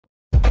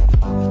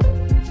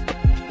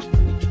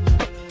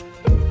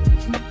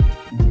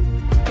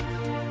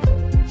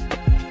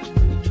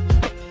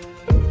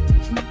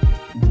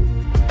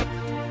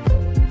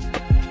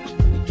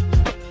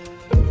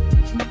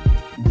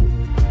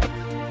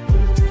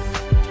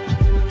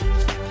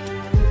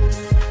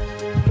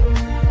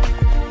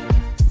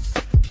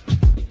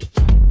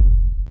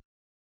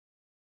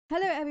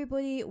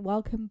everybody,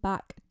 welcome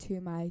back to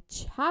my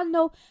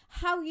channel.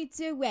 How you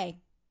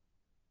doing?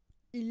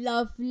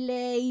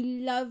 Lovely.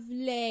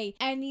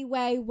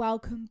 Anyway,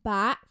 welcome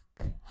back.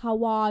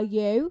 How are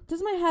you?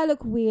 Does my hair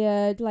look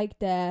weird like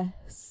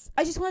this?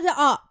 I just wanted it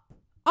up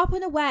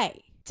and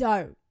away.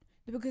 Don't,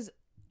 because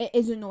it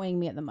is annoying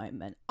me at the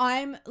moment.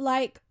 I'm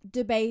like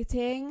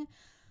debating.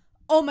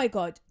 Oh my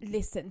god,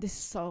 listen, this is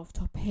so off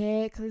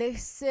topic.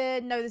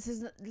 Listen, no, this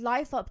is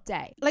life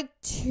update. Like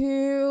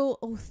 2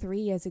 or 3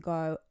 years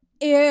ago.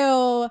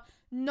 Ew.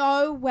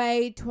 No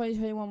way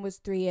 2021 was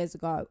 3 years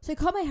ago. So I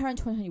cut my hair in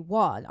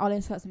 2021. I'll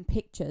insert some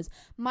pictures.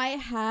 My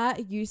hair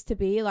used to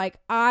be like,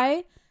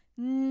 I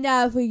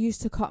never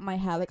used to cut my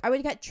hair. Like I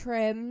would get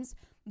trims,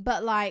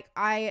 but like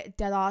I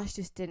deadass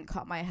just didn't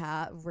cut my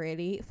hair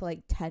really for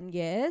like 10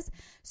 years.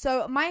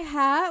 So my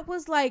hair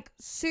was like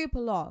super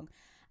long.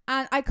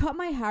 And I cut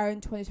my hair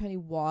in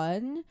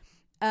 2021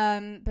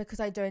 because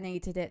I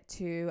donated it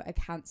to a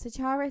cancer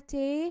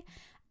charity.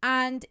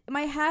 And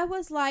my hair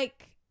was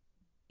like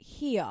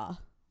here,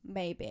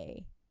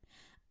 maybe.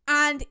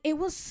 And it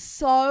was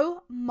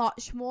so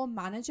much more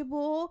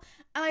manageable.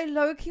 And I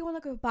low-key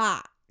want to go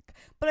back.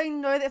 But I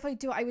know that if I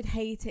do, I would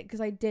hate it because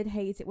I did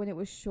hate it when it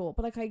was short.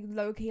 But like I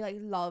low-key like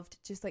loved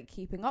just like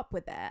keeping up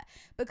with it.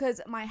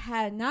 Because my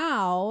hair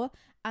now,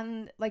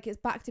 and like it's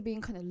back to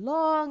being kind of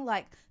long,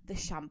 like the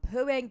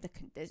shampooing, the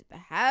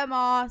hair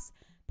mask,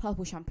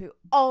 purple shampoo.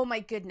 Oh my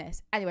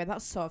goodness. Anyway,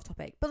 that's so off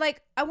topic. But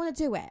like I want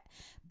to do it.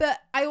 But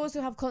I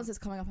also have concerts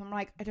coming up. I'm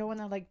like, I don't want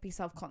to like be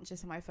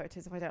self-conscious in my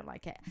photos if I don't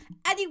like it.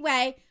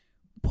 Anyway,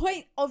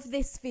 point of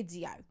this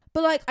video.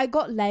 But like I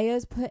got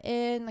layers put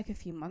in like a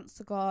few months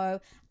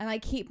ago, and I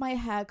keep my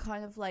hair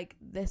kind of like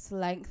this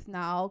length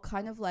now,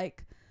 kind of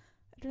like,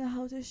 I don't know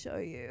how to show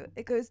you.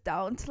 It goes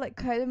down to like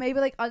kind of maybe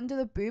like under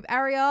the boob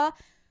area.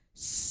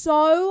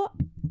 So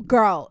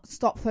girl,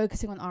 stop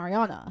focusing on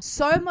Ariana.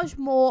 So much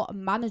more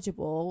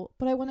manageable,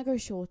 but I want to go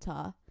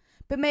shorter.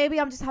 But maybe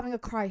I'm just having a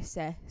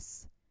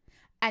crisis.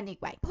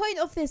 Anyway, point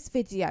of this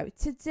video.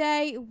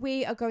 Today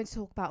we are going to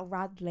talk about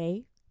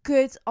Radley.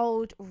 Good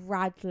old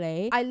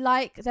Radley.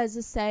 There's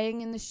a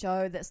saying in the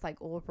show that's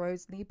like all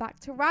roads lead back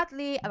to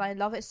Radley, and I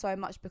love it so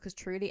much because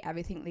truly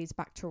everything leads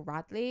back to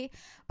Radley.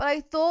 But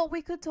I thought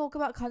we could talk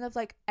about kind of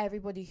like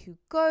everybody who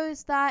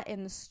goes there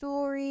in the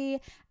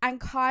story and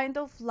kind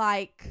of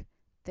like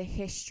the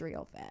history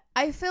of it.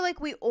 I feel like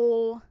we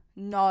all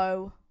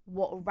know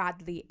what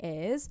Radley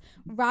is.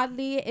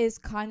 Radley is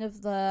kind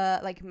of the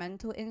like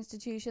mental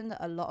institution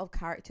that a lot of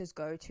characters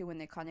go to when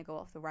they kind of go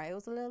off the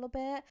rails a little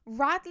bit.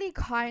 Radley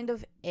kind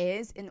of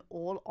is, in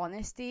all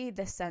honesty,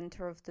 the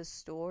center of the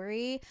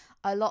story.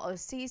 A lot of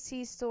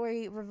Cece's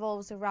story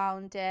revolves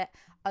around it.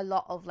 A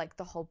lot of like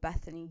the whole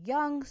Bethany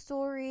Young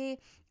story,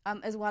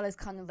 as well as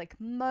kind of like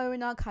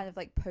Mona, kind of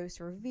like post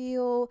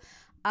reveal.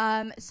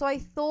 So I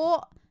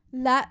thought,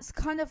 let's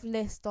kind of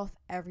list off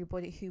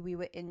everybody who we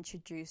were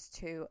introduced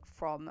to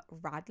from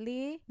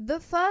Radley. The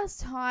first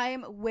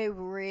time we're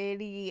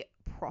really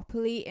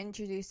properly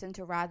introduced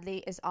into Radley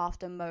is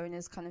after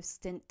Mona's kind of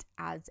stint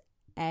as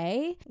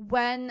A.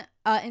 When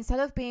instead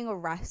of being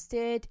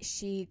arrested,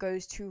 she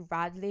goes to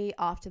Radley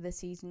after the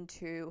season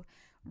 2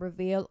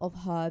 reveal of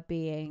her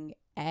being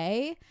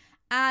A.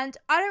 And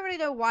I don't really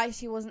know why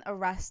she wasn't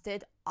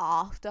arrested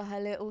after her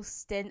little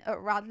stint at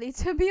Radley,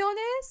 to be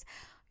honest.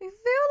 I feel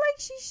like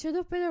she should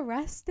have been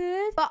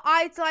arrested. But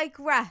I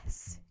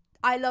digress.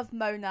 I love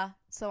Mona,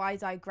 so I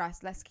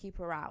digress. Let's keep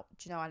her out.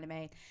 Do you know what I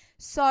mean?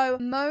 So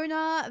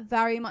Mona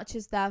very much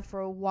is there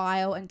for a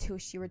while until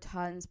she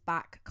returns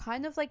back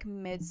kind of like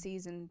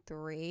mid-season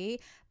 3.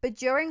 But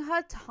during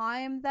her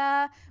time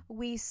there,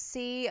 we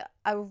see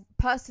a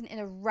person in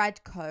a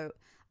red coat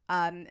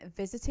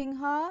visiting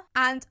her.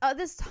 And at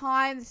this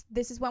time,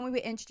 this is when we were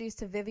introduced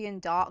to Vivian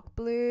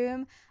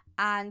Darkbloom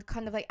and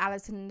kind of like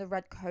Alison in the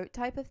red coat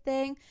type of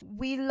thing.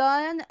 We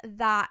learn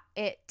that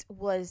it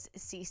was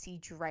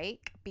Cece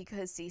Drake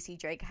because Cece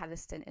Drake had a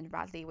stint in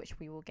Radley, which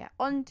we will get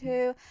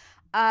onto.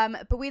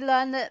 But we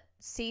learn that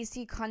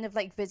Cece kind of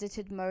like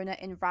visited Mona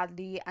in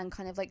Radley and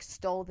kind of like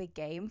stole the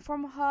game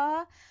from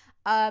her.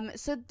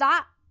 So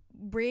that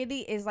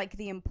really is like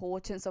the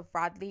importance of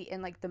Radley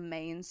in like the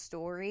main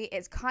story.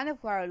 It's kind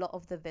of where a lot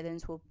of the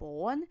villains were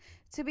born,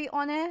 to be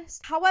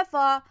honest.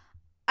 However,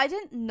 I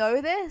didn't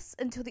know this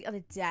until the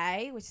other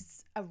day, which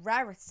is a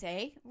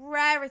rarity,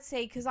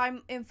 because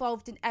I'm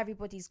involved in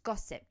everybody's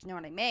gossip. Do you know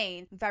what I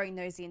mean? Very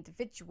nosy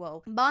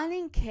individual.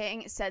 Marlene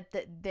King said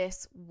that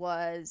this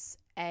was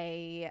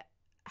a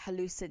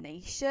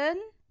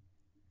hallucination.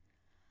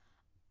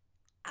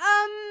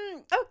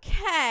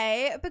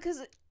 Okay,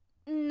 because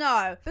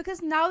now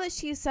that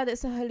she said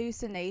it's a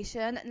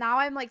hallucination, now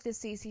I'm like, the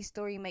Cece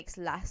story makes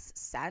less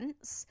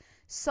sense.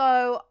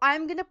 So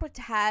I'm going to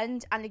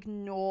pretend and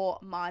ignore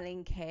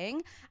Marlene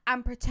King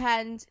and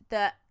pretend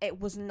that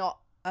it was not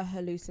a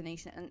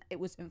hallucination and it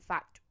was in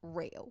fact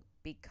real,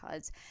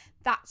 because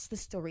that's the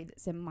story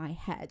that's in my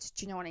head.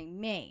 Do you know what I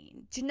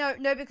mean? Do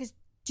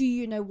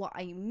you know what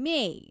I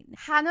mean?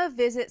 Hannah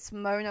visits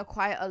Mona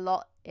quite a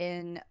lot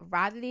in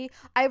Radley.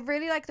 I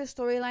really like the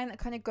storyline that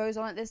kind of goes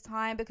on at this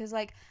time, because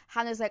like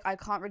Hannah's like, I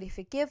can't really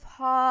forgive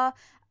her,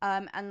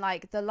 and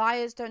like the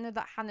liars don't know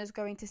that Hannah's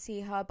going to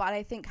see her, but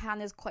I think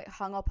Hannah's quite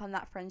hung up on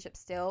that friendship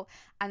still,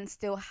 and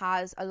still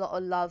has a lot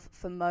of love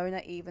for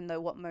Mona, even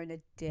though what Mona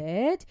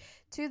did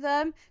to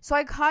them. So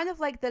I kind of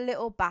like the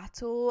little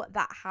battle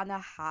that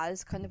Hannah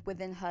has kind of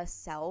within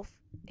herself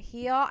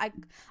here. I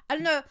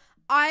don't know,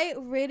 I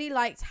really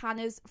liked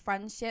Hannah's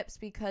friendships,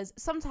 because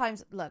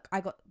sometimes, look, I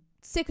got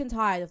sick and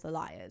tired of the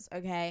liars,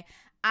 okay?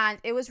 And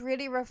it was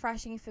really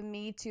refreshing for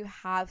me to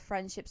have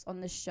friendships on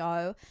the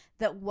show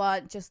that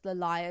weren't just the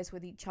liars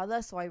with each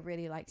other. So I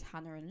really liked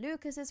Hannah and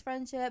Lucas's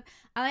friendship.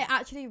 And I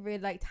actually really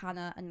liked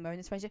Hannah and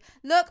Mona's friendship.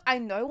 Look, I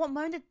know what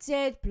Mona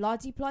did.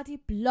 Bloody, bloody,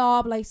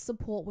 blah. But I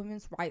support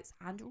women's rights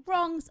and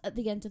wrongs at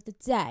the end of the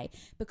day.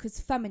 Because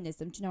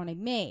feminism, do you know what I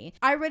mean?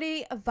 I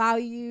really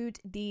valued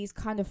these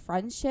kind of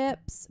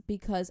friendships,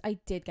 because I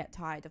did get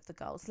tired of the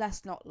girls.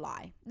 Let's not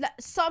lie.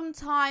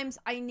 Sometimes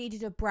I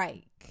needed a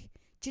break.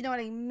 Do you know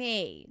what I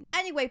mean?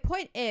 Anyway,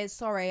 point is,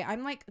 sorry,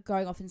 I'm like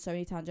going off in so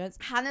many tangents.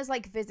 Hannah's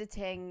like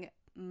visiting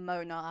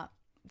Mona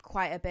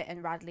quite a bit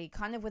in Radley,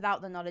 kind of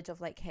without the knowledge of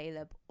like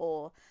Caleb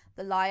or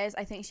the liars.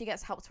 I think she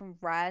gets help from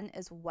Ren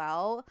as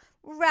well.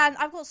 Ren,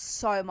 I've got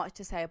so much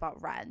to say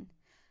about Ren.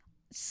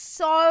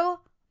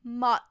 So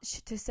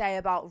much to say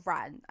about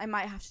Ren. I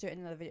might have to do it in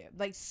another video.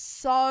 Like,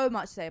 so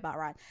much to say about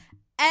Ren.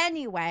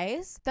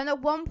 Anyways, then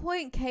at one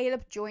point,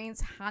 Caleb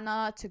joins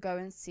Hannah to go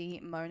and see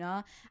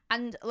Mona.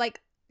 And like,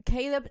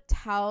 Caleb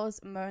tells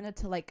Mona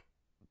to like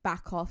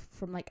back off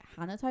from like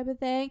Hannah type of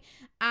thing,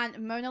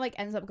 and Mona like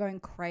ends up going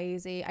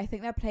crazy. I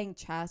think they're playing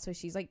chess, so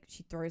she's like,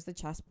 she throws the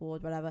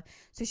chessboard, whatever,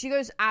 so she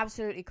goes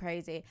absolutely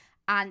crazy,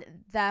 and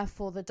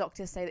therefore the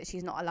doctors say that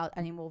she's not allowed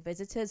any more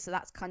visitors. So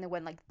that's kind of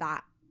when like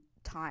that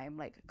time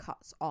like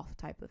cuts off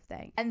type of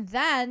thing. And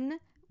then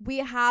we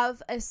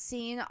have a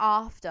scene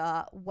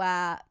after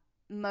where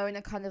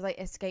Mona kind of like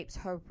escapes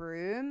her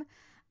room,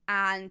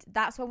 and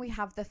that's when we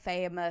have the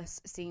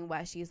famous scene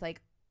where she's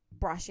like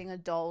brushing a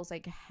doll's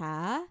like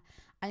hair,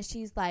 and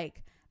she's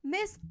like,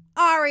 Miss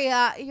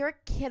Aria, you're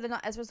killing it.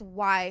 Ezra's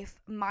wife,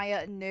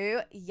 Maya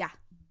knew. Yeah,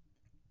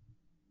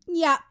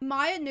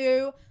 Maya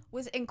knew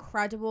was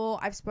incredible.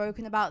 I've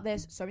spoken about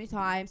this so many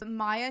times.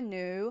 Maya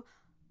knew,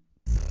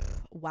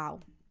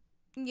 wow.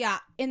 Yeah,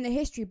 in the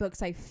history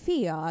books, I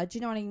fear, do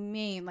you know what I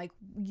mean? Like,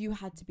 you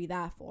had to be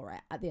there for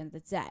it at the end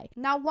of the day.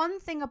 Now, one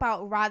thing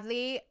about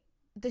Radley,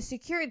 the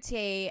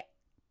security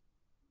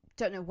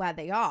don't know where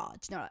they are.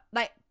 Do you know,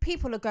 like,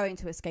 people are going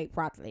to escape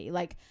Radley.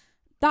 Like,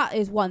 that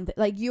is one thing.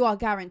 Like, you are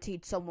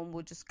guaranteed someone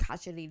will just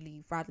casually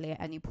leave Radley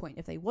at any point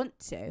if they want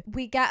to.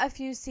 We get a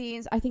few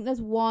scenes. I think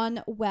there's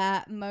one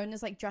where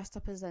Mona's like dressed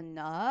up as a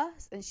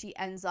nurse, and she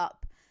ends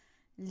up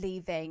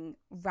leaving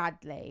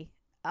Radley.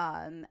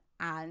 And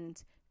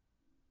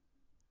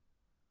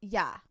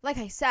yeah, like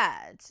I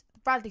said,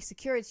 Radley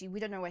security, we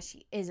don't know where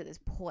she is at this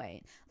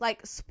point.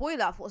 Like,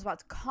 spoiler for what's about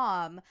to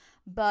come,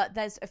 but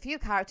there's a few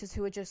characters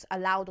who are just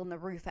allowed on the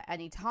roof at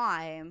any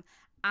time,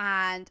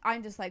 and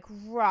I'm just like,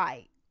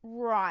 right.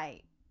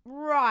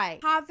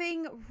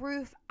 Having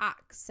roof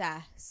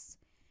access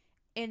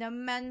in a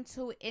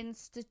mental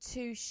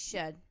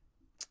institution.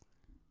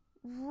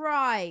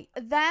 Right.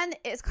 Then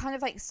it's kind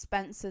of like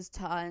Spencer's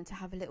turn to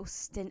have a little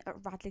stint at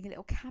Radley, a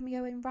little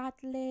cameo in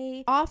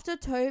Radley. After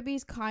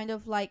Toby's kind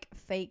of like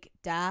fake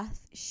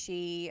death,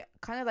 she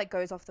kind of like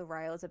goes off the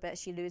rails a bit.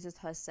 She loses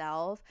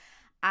herself.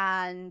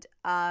 And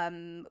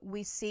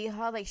we see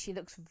her, like, she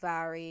looks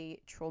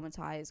very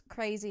traumatized,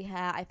 crazy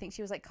hair. I think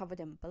she was like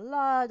covered in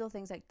blood or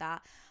things like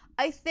that.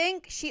 I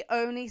think she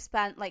only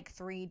spent like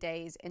 3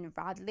 days in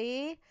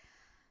Radley.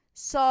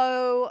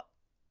 So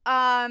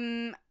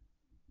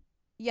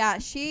yeah,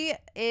 she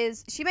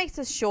makes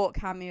a short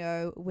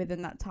cameo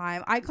within that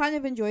time. I kind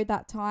of enjoyed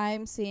that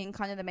time, seeing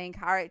kind of the main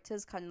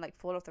characters kind of like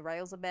fall off the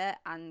rails a bit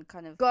and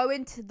kind of go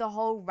into the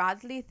whole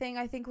Radley thing.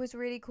 I think was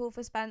really cool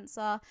for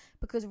Spencer,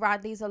 because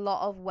Radley's a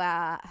lot of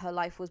where her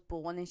life was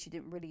born and she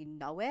didn't really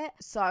know it.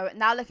 So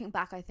now looking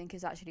back, I think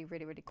is actually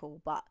really, really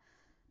cool. But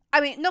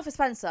I mean, not for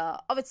Spencer.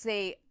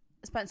 Obviously,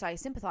 Spencer, I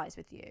sympathize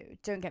with you.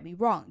 Don't get me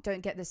wrong. Don't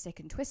get this sick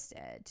and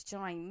twisted. Do you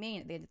know what I mean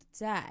at the end of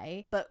the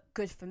day? But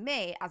good for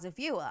me as a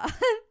viewer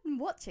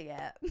watching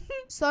it.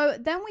 So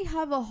then we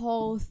have a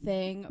whole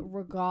thing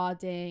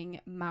regarding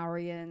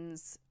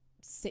Marion's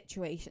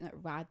situation at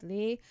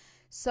Radley.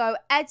 So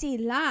Eddie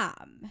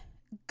Lamb,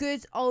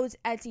 good old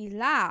Eddie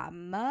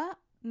Lamb,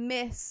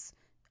 Miss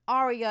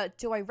Aria,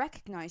 do I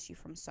recognize you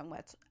from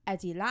somewhere?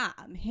 Eddie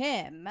Lamb,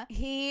 him.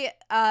 He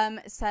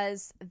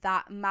says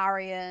that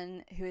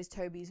Marion, who is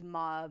Toby's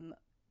mum,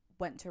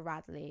 went to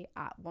Radley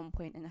at one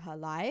point in her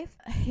life.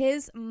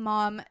 His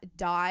mum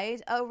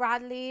died at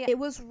Radley. It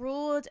was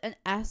ruled an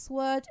S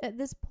word at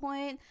this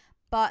point,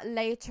 but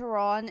later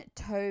on,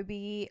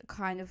 Toby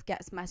kind of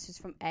gets messages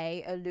from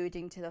A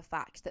alluding to the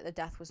fact that the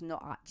death was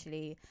not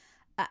actually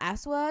a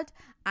S word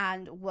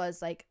and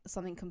was like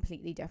something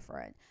completely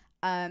different.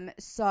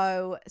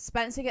 So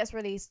Spencer gets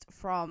released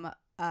from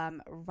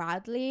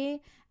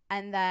Radley,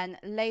 and then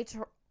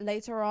later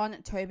later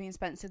on, Toby and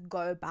Spencer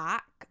go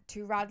back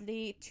to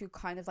Radley to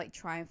kind of like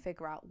try and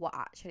figure out what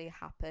actually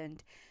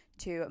happened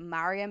to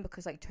Marion,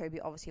 because like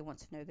Toby obviously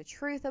wants to know the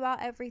truth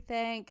about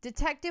everything.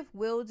 Detective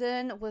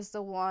Wilden was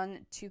the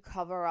one to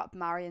cover up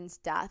Marion's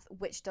death,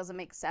 which doesn't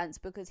make sense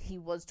because he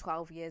was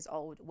 12 years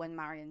old when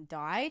Marion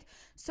died.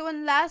 So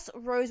unless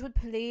Rosewood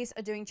police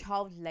are doing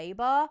child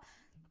labor,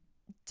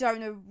 don't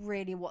know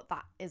really what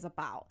that is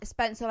about.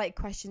 Spencer like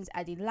questions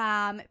Eddie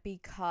Lamb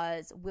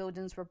because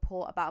Wilden's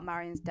report about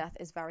Marion's death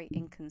is very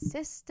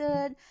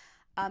inconsistent.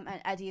 And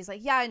Eddie is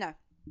like, yeah, I know.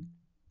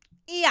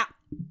 Yeah,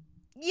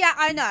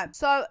 I know.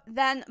 So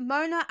then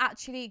Mona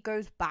actually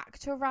goes back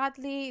to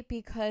Radley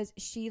because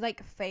she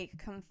like fake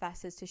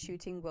confesses to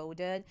shooting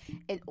Wilden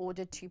in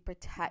order to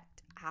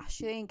protect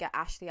Ashley and get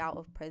Ashley out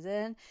of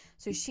prison.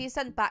 So she's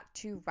sent back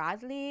to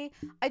Radley.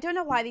 I don't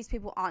know why these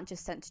people aren't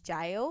just sent to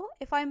jail,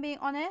 if I'm being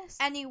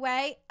honest.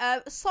 Anyway,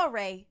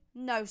 sorry,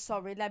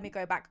 let me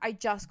go back. I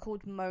just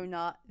called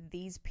Mona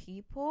these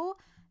people.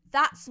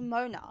 That's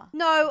Mona.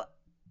 No,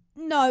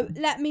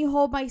 let me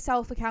hold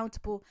myself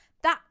accountable.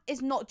 That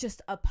is not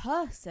just a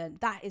person.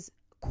 That is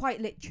quite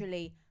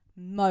literally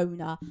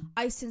Mona.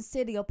 I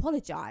sincerely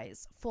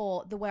apologize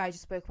for the way I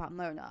just spoke about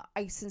Mona.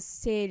 I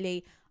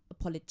sincerely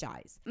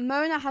apologize.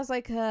 Mona has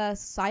like a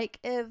psych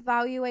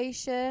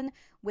evaluation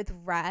with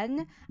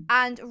Ren,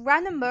 and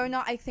Ren and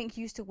Mona I think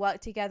used to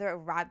work together at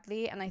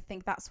Radley, and I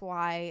think that's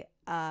why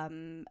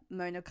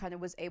Mona kind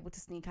of was able to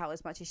sneak out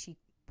as much as she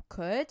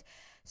could.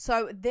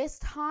 So this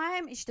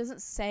time she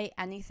doesn't say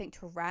anything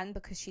to Ren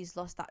because she's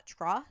lost that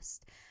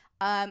trust.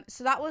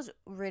 So that was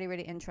really,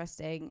 really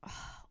interesting.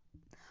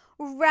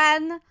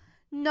 Ren,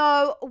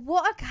 no,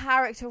 what a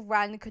character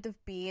Ren could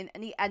have been,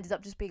 and he ended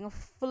up just being a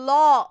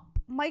flop.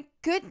 My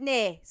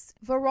goodness.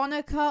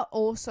 Veronica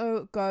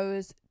also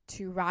goes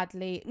to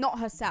Radley, not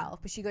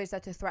herself, but she goes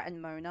there to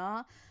threaten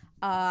Mona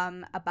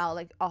about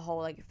like a whole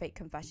like fake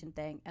confession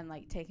thing and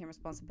like taking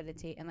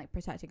responsibility and like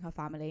protecting her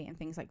family and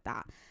things like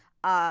that.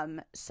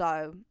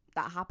 So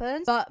that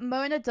happens, but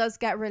Mona does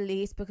get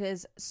released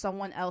because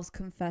someone else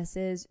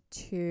confesses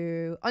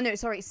to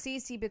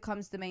Cece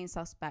becomes the main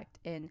suspect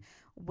in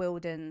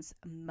Wilden's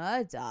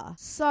murder.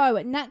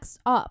 So next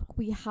up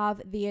we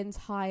have the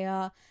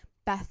entire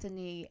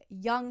Bethany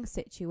Young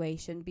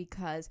situation,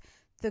 because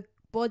the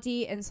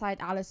body inside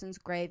Allison's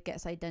grave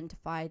gets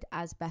identified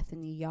as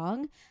Bethany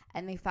Young,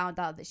 and they found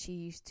out that she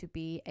used to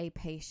be a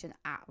patient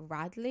at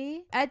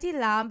Radley. Eddie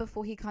Lamb,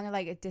 before he kind of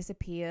like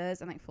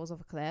disappears and like falls off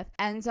a cliff,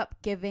 ends up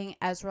giving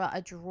Ezra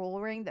a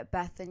drawing that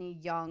Bethany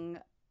Young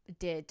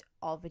did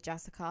of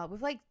Jessica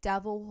with like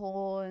devil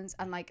horns,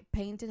 and like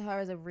painted her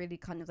as a really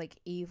kind of like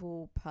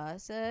evil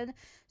person.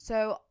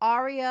 So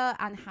Arya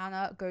and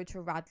Hannah go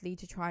to Radley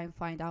to try and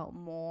find out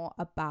more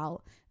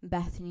about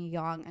Bethany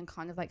Young and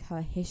kind of like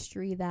her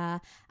history there,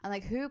 and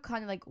like who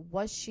kind of like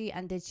was she,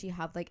 and did she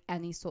have like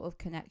any sort of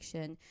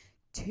connection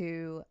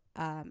to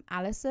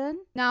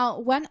Allison. Now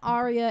when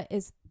Arya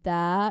is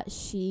there,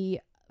 she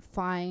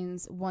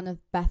finds one of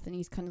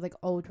Bethany's kind of like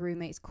old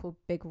roommates called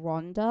Big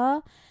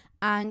Rhonda,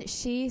 and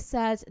she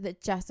said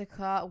that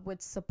Jessica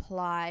would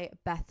supply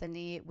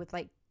Bethany with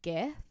like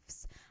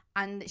gifts,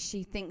 and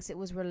she thinks it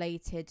was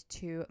related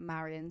to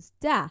Marion's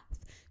death.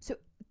 So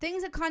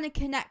things are kind of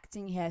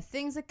connecting here.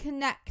 Things are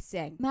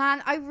connecting.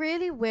 Man, I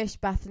really wish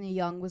Bethany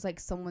Young was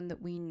like someone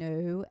that we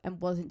knew and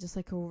wasn't just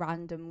like a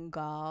random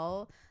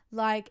girl.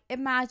 Like,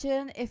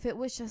 imagine if it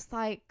was just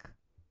like,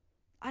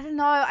 I don't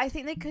know. I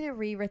think they could have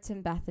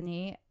rewritten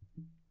Bethany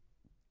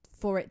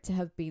for it to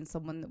have been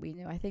someone that we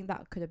knew. I think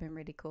that could have been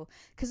really cool.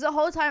 Because the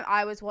whole time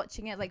I was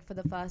watching it, like for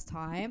the first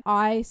time,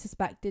 I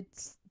suspected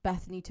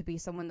Bethany to be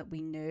someone that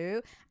we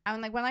knew.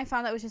 And like when I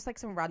found out it was just like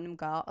some random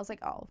girl, I was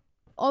like, oh.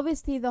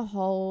 Obviously the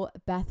whole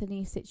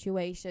Bethany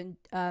situation,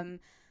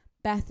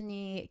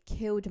 Bethany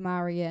killed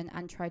Marion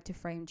and tried to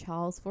frame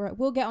Charles for it.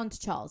 We'll get on to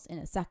Charles in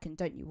a second,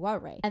 don't you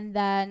worry. And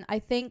then I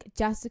think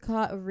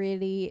Jessica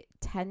really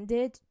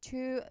tended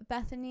to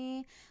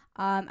Bethany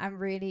and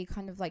really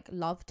kind of like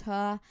loved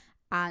her.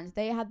 And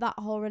they had that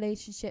whole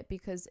relationship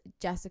because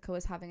Jessica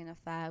was having an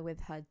affair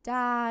with her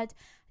dad.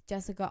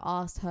 Jessica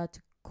asked her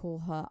to call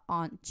her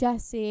Aunt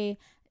Jessie.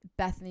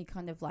 Bethany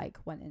kind of like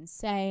went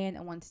insane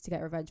and wanted to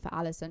get revenge for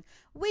Allison.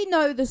 We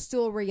know the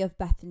story of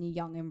Bethany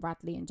Young and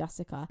Radley and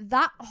Jessica.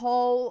 That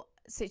whole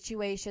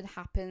situation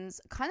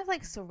happens kind of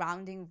like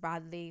surrounding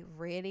Radley,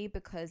 really,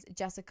 because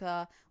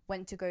Jessica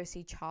went to go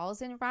see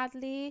Charles in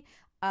Radley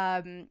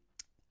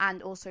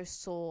and also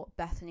saw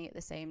Bethany at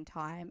the same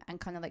time and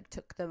kind of like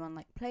took them on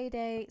like play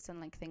dates and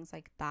like things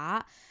like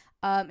that.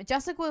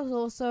 Jessica was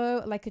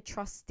also like a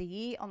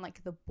trustee on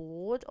like the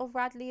board of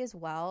Radley as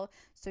well,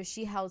 so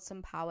she held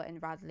some power in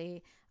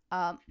Radley.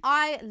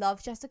 I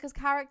love Jessica's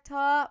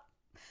character.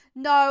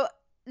 No,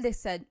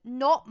 listen,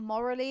 not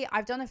morally.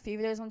 I've done a few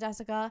videos on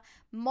Jessica.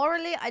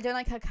 Morally, I don't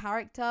like her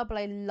character, but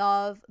I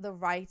love the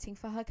writing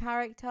for her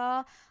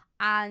character,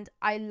 and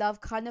I love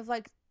kind of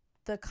like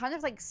the kind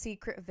of like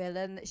secret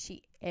villain that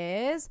she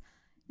is.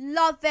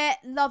 Love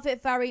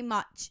it very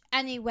much.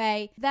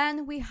 Anyway,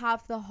 then we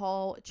have the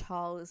whole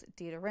Charles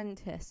De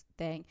Laurentiis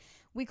thing.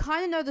 We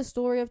kind of know the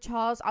story of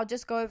Charles. I'll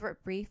just go over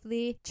it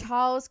briefly.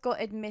 Charles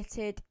got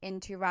admitted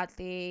into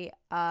Radley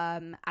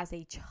as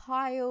a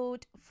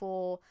child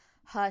for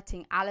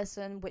hurting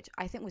Alison, which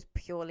I think was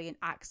purely an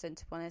accident,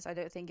 to be honest. I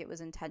don't think it was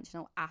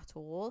intentional at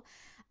all.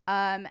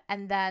 And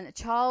then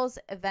Charles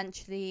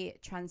eventually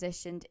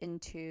transitioned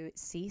into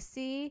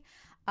Cece.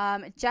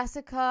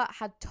 Jessica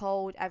had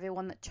told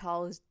everyone that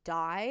Charles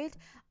died.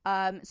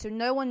 So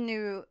no one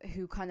knew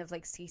who kind of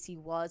like Cece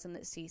was and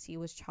that Cece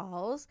was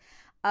Charles.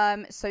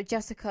 So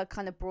Jessica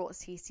kind of brought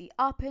Cece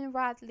up in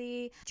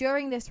Radley.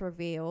 During this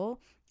reveal,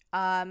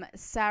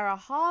 Sarah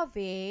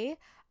Harvey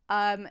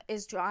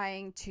is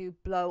trying to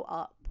blow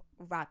up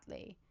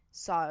Radley.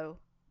 So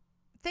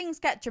things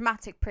get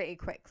dramatic pretty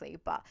quickly,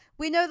 but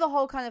we know the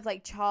whole kind of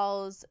like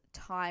Charles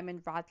time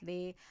in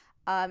Radley.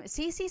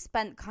 Cece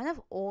spent kind of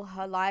all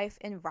her life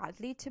in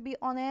Radley, to be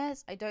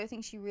honest. I don't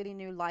think she really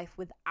knew life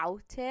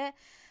without it.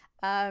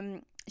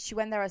 She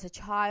went there as a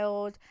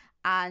child,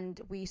 and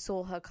we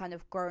saw her kind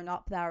of grown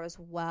up there as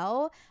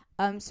well.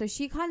 So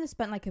she kind of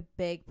spent like a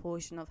big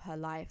portion of her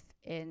life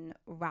in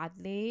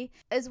Radley.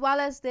 As well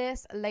as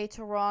this,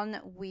 later on,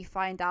 we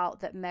find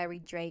out that Mary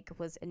Drake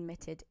was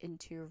admitted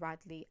into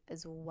Radley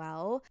as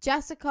well.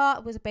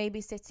 Jessica was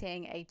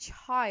babysitting a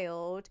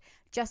child.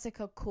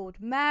 Jessica called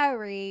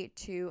Mary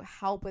to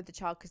help with the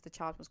child because the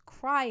child was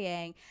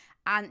crying.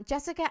 And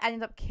Jessica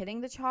ended up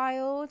killing the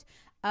child.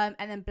 And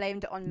then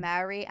blamed it on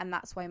Mary, and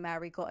that's why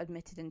Mary got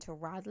admitted into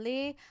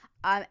Radley.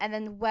 And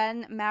then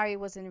when Mary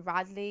was in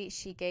Radley,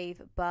 she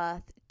gave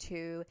birth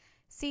to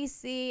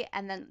Cece,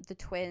 and then the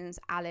twins,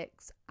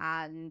 Alex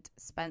and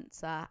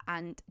Spencer,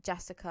 and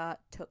Jessica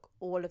took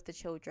all of the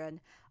children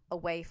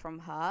away from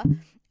her.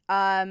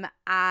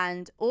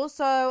 And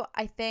also,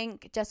 I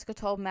think Jessica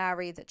told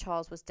Mary that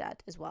Charles was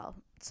dead as well.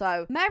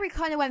 So Mary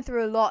kind of went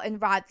through a lot in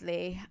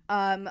Radley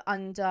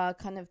under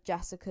kind of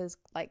Jessica's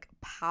like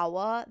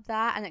power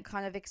there, and it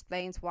kind of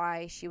explains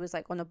why she was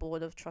like on a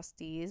board of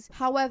trustees.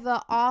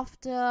 However,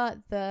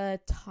 after the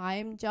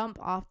time jump,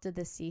 after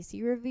the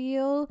Cece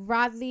reveal,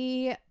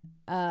 Radley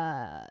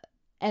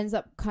ends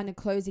up kind of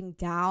closing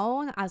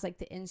down as like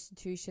the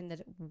institution that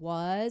it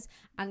was,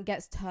 and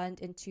gets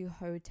turned into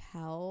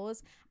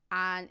hotels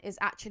and is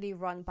actually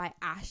run by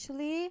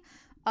Ashley.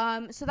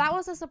 So that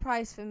was a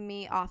surprise for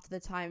me after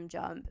the time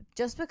jump,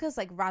 just because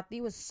like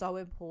Radley was so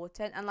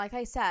important, and like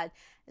I said,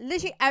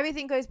 literally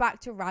everything goes back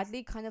to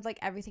Radley, kind of like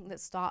everything that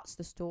starts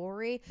the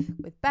story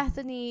with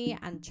Bethany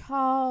and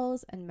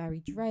Charles and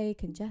Mary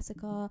Drake and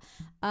Jessica.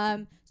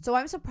 So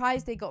I'm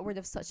surprised they got rid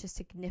of such a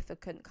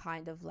significant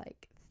kind of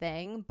like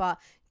thing. But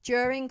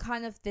during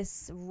kind of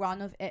this run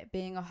of it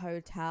being a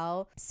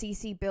hotel,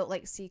 Cece built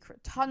like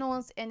secret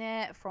tunnels in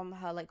it from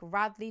her like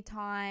Radley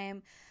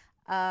time.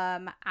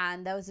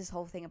 And there was this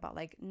whole thing about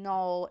like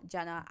Noel,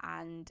 Jenna,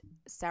 and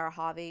Sarah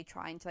Harvey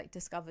trying to like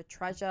discover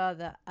treasure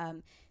that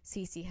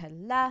Cece had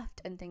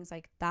left and things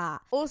like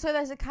that. Also,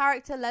 there's a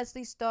character,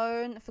 Leslie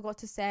Stone, I forgot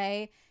to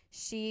say,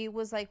 she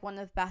was like one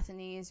of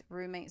Bethany's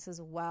roommates as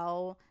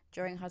well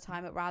during her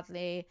time at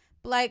Radley.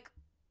 But like,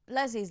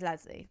 Leslie's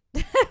Leslie.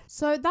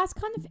 So that's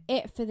kind of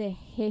it for the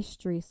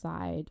history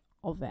side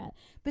of it.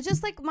 But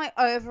just like my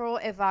overall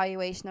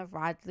evaluation of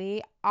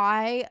Radley,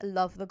 I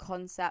love the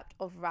concept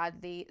of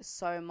Radley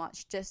so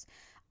much. Just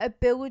a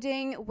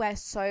building where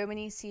so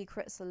many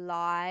secrets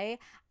lie,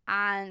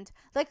 and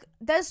like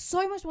there's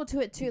so much more to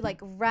it too. Like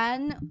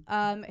Ren,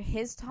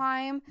 his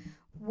time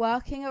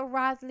working at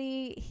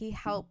Radley, he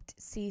helped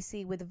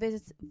Cece with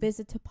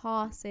visitor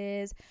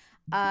passes.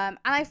 And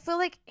I feel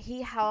like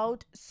he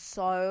held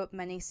so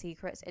many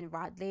secrets in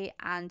Radley,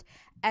 and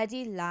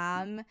Eddie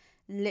Lamb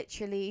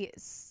literally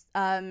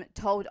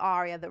told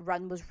Arya that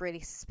Ren was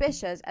really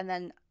suspicious, and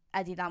then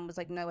Eddie Lamb was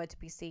like nowhere to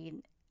be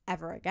seen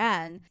ever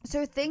again.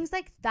 So things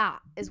like that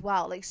as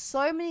well, like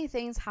so many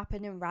things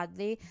happen in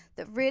Radley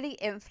that really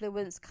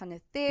influence kind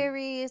of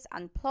theories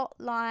and plot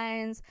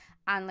lines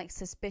and like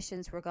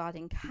suspicions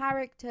regarding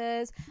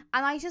characters,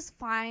 and I just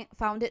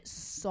found it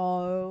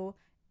so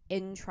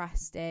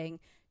interesting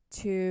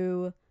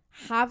to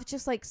have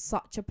just like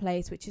such a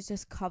place which is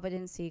just covered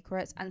in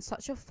secrets and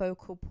such a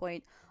focal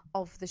point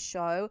of the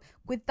show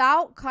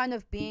without kind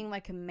of being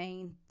like a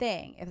main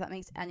thing, if that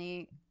makes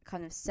any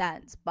kind of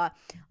sense. But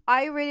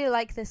I really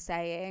like the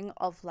saying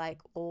of like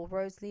all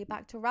roads lead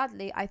back to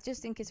Radley. I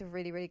just think it's a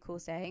really, really cool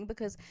saying,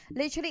 because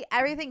literally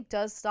everything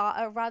does start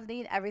at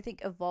Radley and everything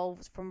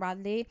evolves from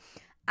Radley,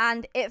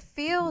 and it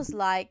feels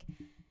like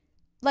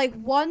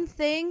one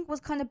thing was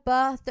kind of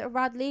birthed at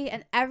Radley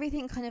and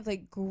everything kind of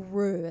like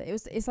grew.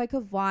 It's like a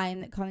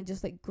vine that kind of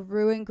just like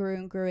grew and grew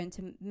and grew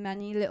into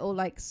many little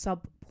like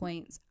sub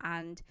points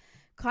and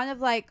kind of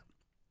like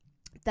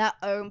their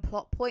own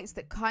plot points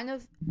that kind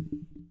of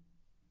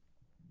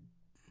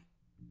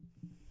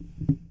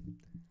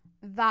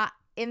that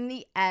in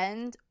the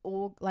end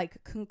all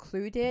like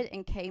concluded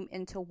and came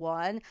into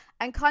one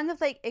and kind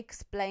of like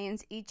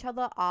explains each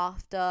other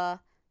after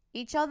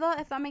each other,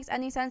 if that makes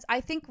any sense.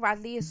 I think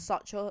Radley is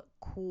such a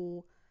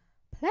cool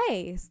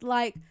place.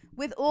 Like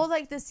with all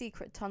like the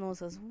secret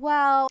tunnels as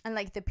well, and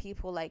like the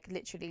people like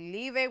literally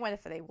leaving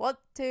whenever they want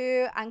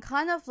to, and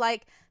kind of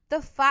like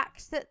the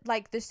fact that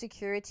like the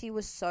security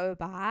was so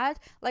bad.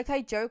 Like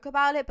I joke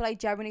about it, but I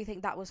genuinely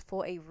think that was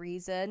for a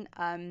reason,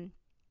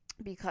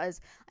 because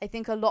I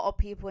think a lot of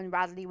people in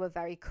Radley were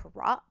very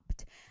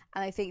corrupt,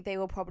 and I think they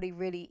were probably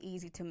really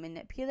easy to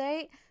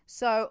manipulate.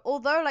 So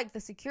although like the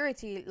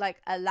security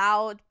like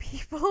allowed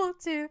people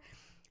to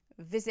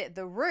visit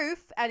the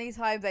roof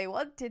anytime they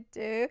wanted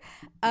to,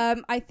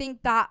 I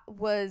think that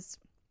was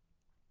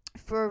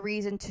for a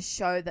reason, to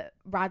show that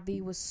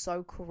Radley was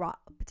so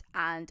corrupt,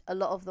 and a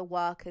lot of the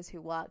workers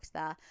who worked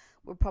there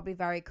were probably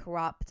very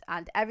corrupt,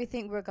 and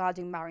everything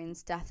regarding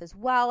Marion's death as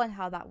well, and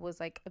how that was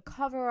like a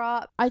cover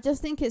up. I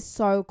just think it's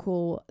so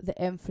cool, the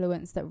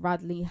influence that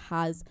Radley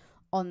has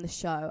on the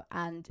show.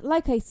 And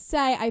like I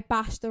say, I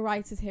bash the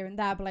writers here and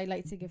there, but I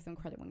like to give them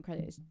credit when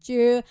credit is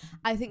due.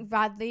 I think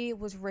Radley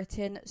was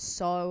written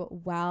so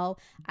well,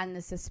 and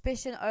the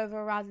suspicion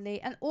over Radley,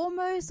 and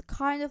almost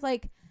kind of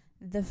like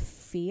the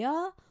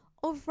fear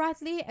of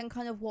Radley, and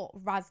kind of what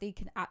Radley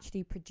can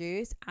actually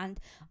produce. And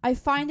I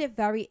find it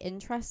very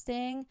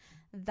interesting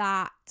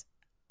that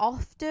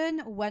often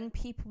when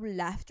people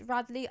left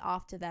Radley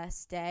after their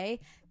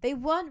stay, they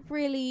weren't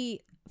really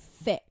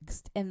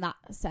fixed in that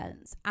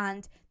sense,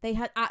 and they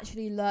had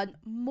actually learned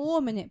more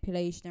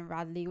manipulation in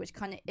Radley, which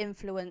kind of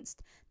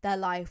influenced their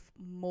life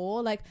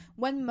more. Like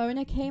when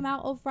Mona came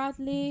out of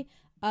Radley,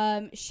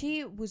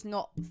 she was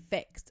not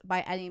fixed by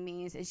any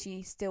means, and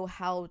she still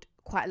held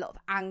quite a lot of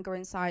anger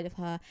inside of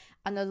her,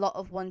 and a lot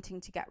of wanting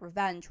to get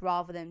revenge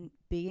rather than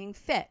being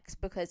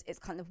fixed, because it's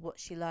kind of what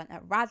she learned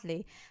at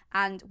Radley.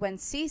 And when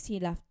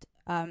Cece left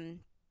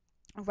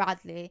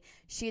Radley,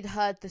 she'd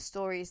heard the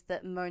stories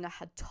that Mona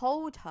had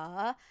told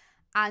her,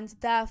 and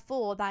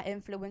therefore that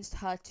influenced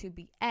her to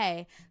be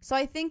A. So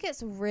I think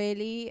it's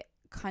really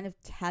kind of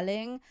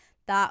telling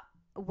that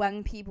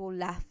when people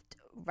left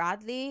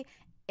Radley,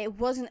 it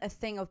wasn't a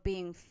thing of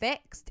being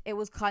fixed. It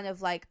was kind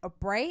of like a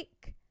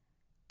break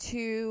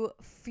to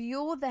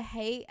fuel the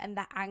hate and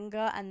the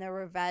anger and the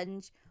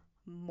revenge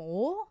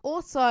more.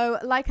 Also,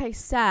 like I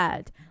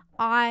said,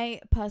 I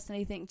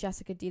personally think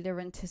Jessica De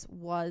Laurentiis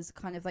was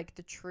kind of like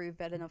the true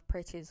villain of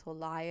Pretty Little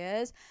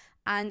Liars,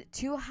 and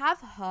to have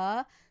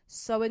her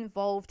so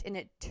involved in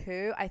it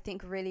too, I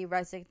think really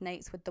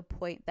resonates with the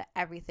point that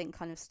everything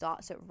kind of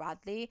starts at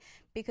Radley,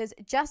 because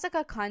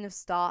Jessica kind of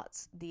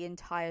starts the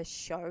entire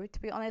show,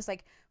 to be honest.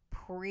 Like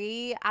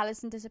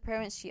pre-Allison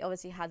disappearance, she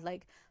obviously had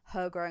like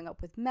her growing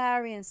up with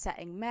Mary and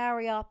setting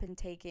Mary up and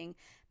taking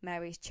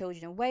Mary's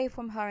children away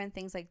from her and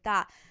things like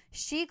that.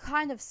 She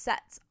kind of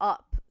sets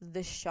up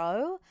the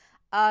show.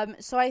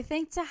 So I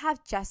think to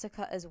have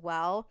Jessica as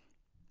well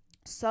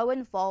so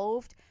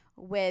involved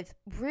with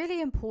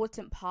really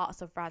important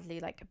parts of Radley,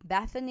 like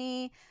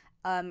Bethany,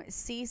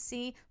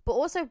 Cece, but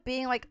also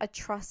being like a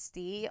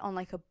trustee on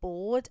like a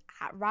board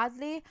at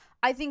Radley,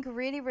 I think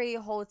really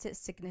holds its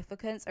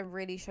significance and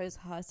really shows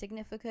her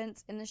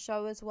significance in the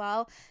show as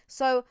well.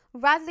 So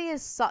Radley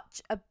is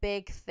such a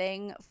big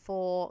thing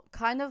for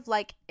kind of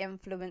like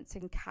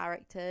influencing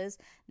characters,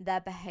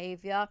 their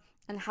behavior,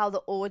 and how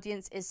the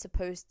audience is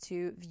supposed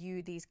to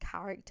view these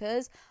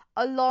characters,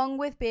 along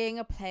with being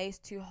a place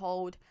to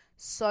hold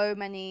so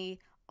many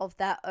of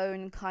their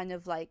own kind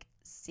of like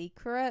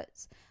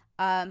secrets,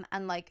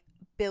 and like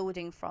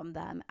building from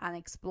them and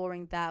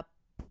exploring their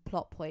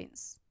plot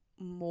points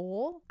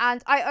more.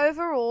 And I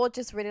overall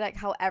just really like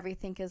how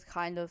everything is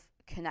kind of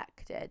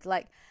connected.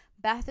 Like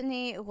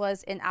Bethany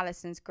was in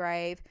Allison's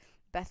grave,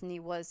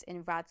 Bethany was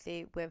in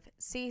Radley with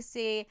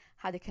Cece,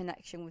 had a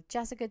connection with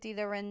Jessica De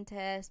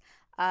Laurentiis.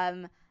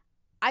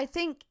 I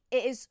think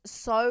it is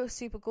so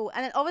super cool.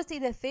 And then obviously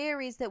the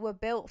theories that were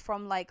built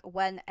from like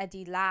when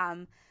Eddie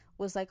Lamb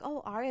was like,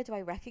 oh, Arya, do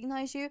I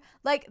recognize you?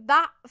 Like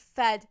that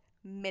fed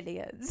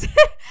millions.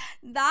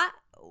 That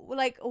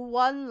like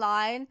one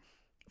line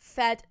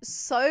fed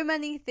so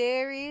many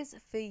theories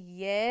for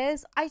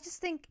years. I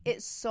just think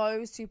it's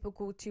so super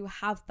cool to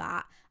have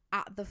that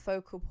at the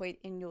focal point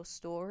in your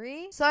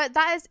story. So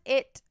that is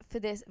it for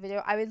this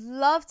video. I would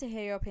love to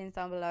hear your opinions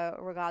down below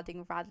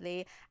regarding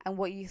Radley and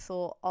what you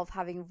thought of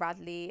having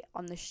Radley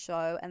on the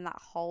show and that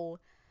whole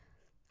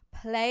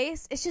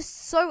place. It's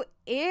just so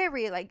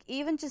eerie. Like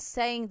even just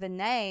saying the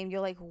name,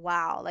 you're like,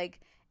 wow, like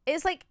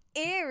it's like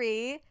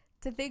eerie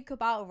to think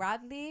about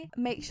Radley.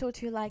 Make sure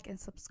to like and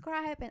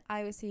subscribe, and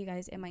I will see you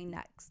guys in my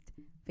next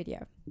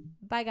video.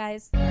 Bye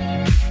guys.